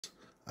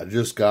I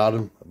just got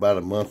them about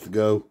a month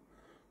ago.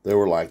 They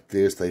were like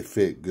this. They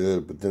fit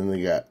good, but then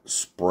they got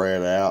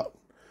spread out,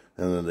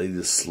 and then they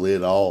just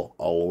slid all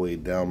the way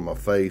down my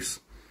face.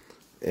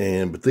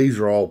 But these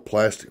are all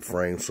plastic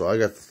frames, so I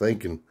got to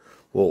thinking,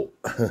 well,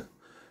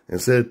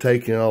 instead of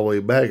taking it all the way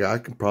back, I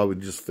can probably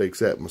just fix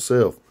that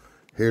myself.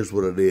 Here's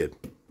what I did.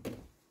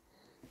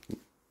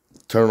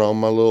 Turn on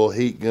my little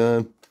heat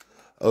gun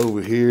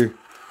over here.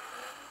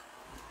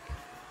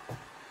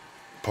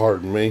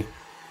 Pardon me.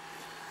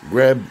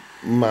 Grab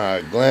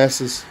my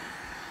glasses.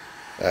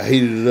 I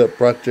heated it up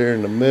right there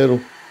in the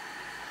middle.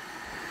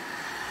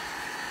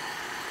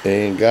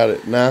 And got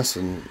it nice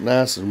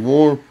and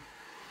warm.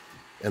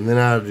 And then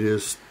I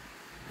just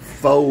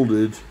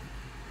folded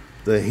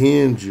the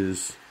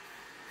hinges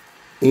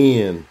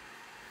in,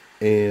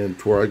 and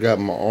to where I got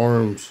my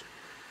arms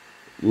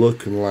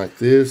looking like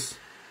this,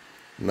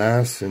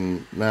 nice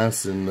and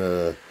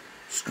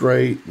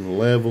straight and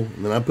level.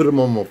 And then I put them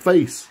on my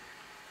face.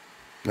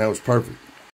 And that was perfect.